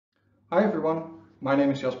Hi everyone, my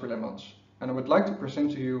name is Jasper Linmans and I would like to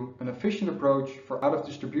present to you an efficient approach for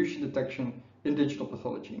out-of-distribution detection in digital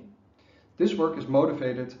pathology. This work is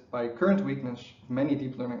motivated by a current weakness of many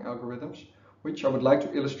deep learning algorithms, which I would like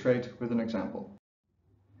to illustrate with an example.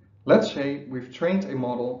 Let's say we've trained a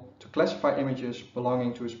model to classify images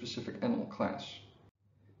belonging to a specific animal class.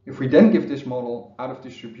 If we then give this model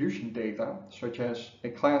out-of-distribution data, such as a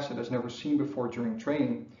class it has never seen before during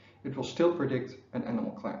training, it will still predict an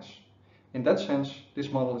animal class. In that sense, this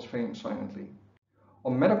model is failing silently.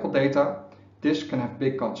 On medical data, this can have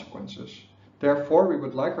big consequences. Therefore, we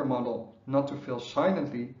would like our model not to fail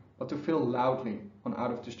silently, but to fail loudly on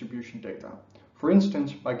out-of-distribution data. For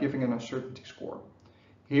instance, by giving an uncertainty score.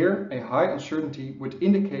 Here, a high uncertainty would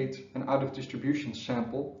indicate an out-of-distribution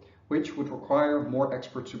sample, which would require more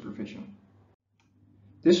expert supervision.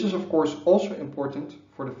 This is of course also important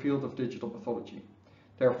for the field of digital pathology.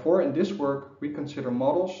 Therefore, in this work, we consider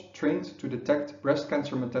models trained to detect breast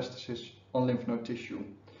cancer metastases on lymph node tissue.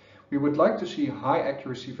 We would like to see high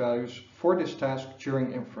accuracy values for this task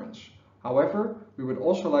during inference. However, we would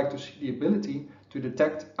also like to see the ability to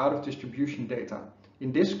detect out-of-distribution data,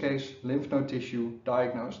 in this case lymph node tissue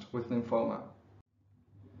diagnosed with lymphoma.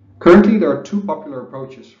 Currently, there are two popular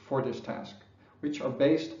approaches for this task, which are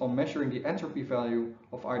based on measuring the entropy value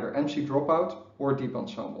of either MC dropout or deep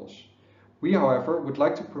ensembles. We, however, would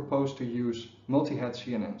like to propose to use multi-head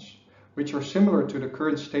CNNs, which are similar to the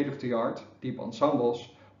current state-of-the-art deep ensembles,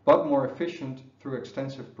 but more efficient through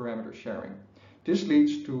extensive parameter sharing. This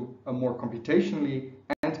leads to a more computationally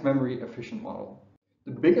and memory efficient model.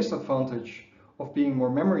 The biggest advantage of being more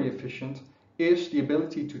memory efficient is the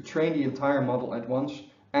ability to train the entire model at once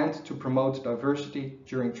and to promote diversity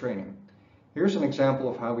during training. Here's an example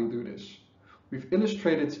of how we do this. We've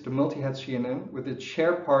illustrated the multi-head CNN with its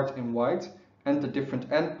share part in white and the different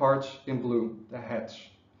end parts in blue, the heads.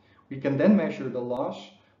 We can then measure the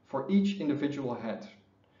loss for each individual head.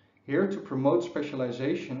 Here, to promote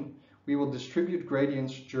specialization, we will distribute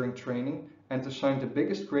gradients during training and assign the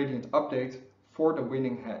biggest gradient update for the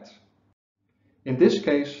winning head. In this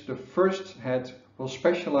case, the first head will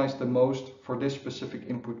specialize the most for this specific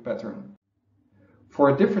input pattern. For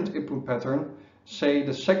a different input pattern, say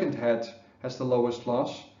the second head has the lowest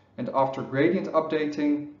loss, and after gradient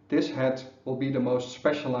updating, this head will be the most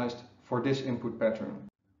specialized for this input pattern.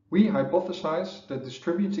 We hypothesize that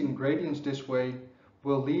distributing gradients this way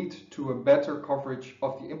will lead to a better coverage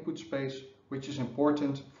of the input space, which is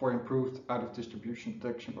important for improved out-of-distribution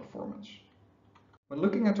detection performance. When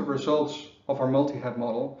looking at the results of our multi-head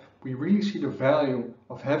model, we really see the value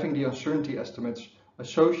of having the uncertainty estimates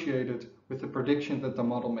associated with the prediction that the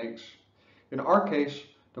model makes. In our case,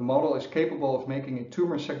 the model is capable of making a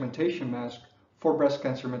tumor segmentation mask for breast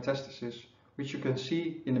cancer metastases, which you can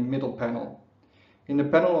see in the middle panel. In the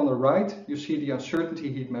panel on the right, you see the uncertainty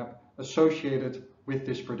heat map associated with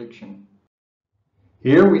this prediction.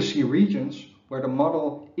 Here we see regions where the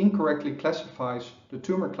model incorrectly classifies the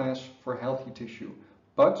tumor class for healthy tissue,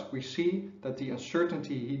 but we see that the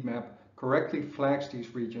uncertainty heat map correctly flags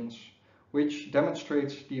these regions, which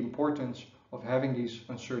demonstrates the importance of having these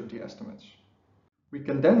uncertainty estimates. We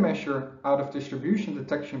can then measure out-of-distribution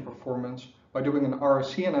detection performance by doing an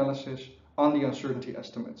ROC analysis on the uncertainty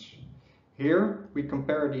estimates. Here we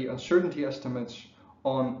compare the uncertainty estimates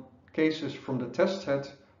on cases from the test set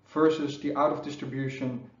versus the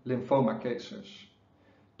out-of-distribution lymphoma cases.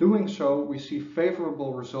 Doing so, we see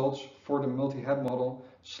favorable results for the multi-head model,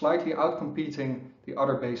 slightly outcompeting the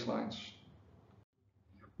other baselines.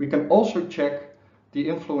 We can also check the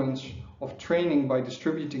influence of training by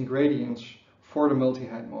distributing gradients for the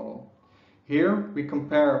multi-head model. Here we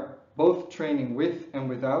compare both training with and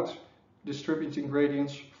without distributing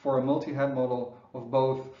gradients for a multi-head model of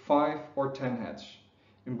both 5 or 10 heads.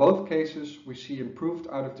 In both cases, we see improved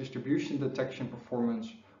out-of-distribution detection performance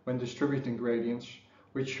when distributing gradients,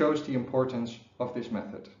 which shows the importance of this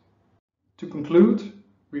method. To conclude,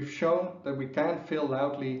 we've shown that we can fail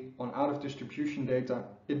loudly on out-of-distribution data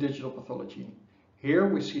in digital pathology. Here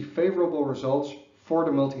we see favorable results for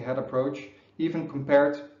the multi-head approach, even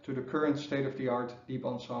compared to the current state-of-the-art deep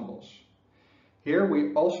ensembles. Here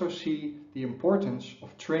we also see the importance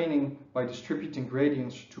of training by distributing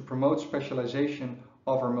gradients to promote specialization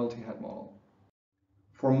of our multi-head model.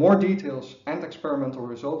 For more details and experimental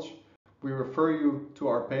results, we refer you to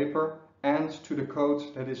our paper and to the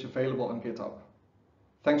code that is available on GitHub.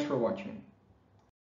 Thanks for watching.